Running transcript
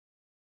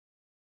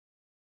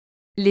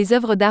Les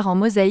œuvres d'art en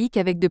mosaïque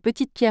avec de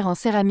petites pierres en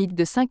céramique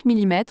de 5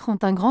 mm ont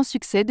un grand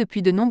succès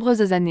depuis de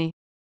nombreuses années.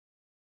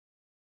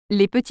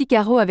 Les petits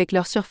carreaux avec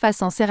leur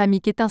surface en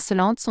céramique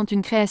étincelante sont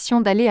une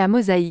création d'Alea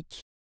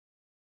Mosaik.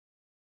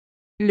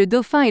 Le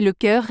dauphin et le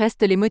cœur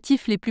restent les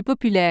motifs les plus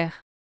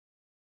populaires.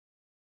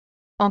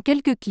 En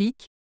quelques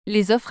clics,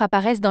 les offres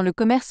apparaissent dans le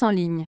commerce en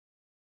ligne.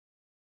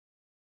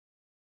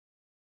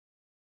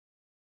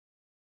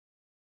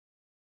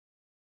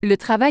 Le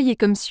travail est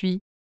comme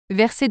suit.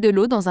 Versez de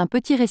l'eau dans un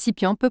petit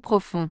récipient peu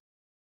profond.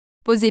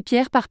 Posez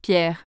pierre par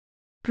pierre.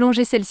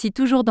 Plongez celle-ci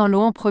toujours dans l'eau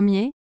en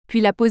premier,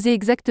 puis la posez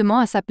exactement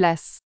à sa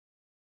place.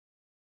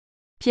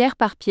 Pierre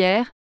par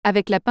pierre,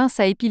 avec la pince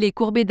à épiler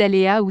courbée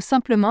d'Alea ou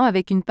simplement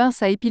avec une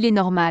pince à épiler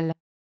normale.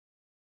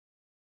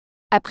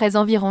 Après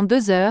environ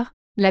 2 heures,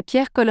 la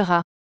pierre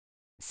collera.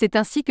 C'est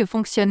ainsi que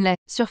fonctionne la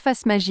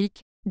surface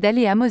magique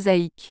d'Alea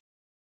Mosaik.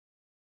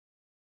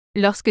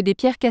 Lorsque des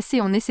pierres cassées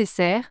sont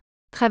nécessaires,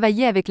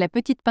 travaillez avec la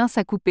petite pince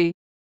à couper.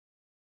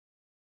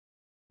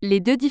 Les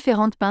 2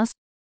 différentes pinces,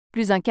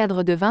 plus un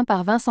cadre de 20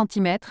 par 20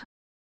 cm,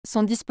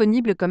 sont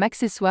disponibles comme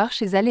accessoires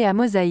chez Alea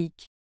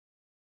Mosaik.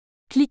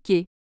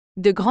 Cliquez.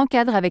 De grands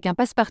cadres avec un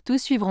passe-partout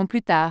suivront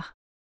plus tard.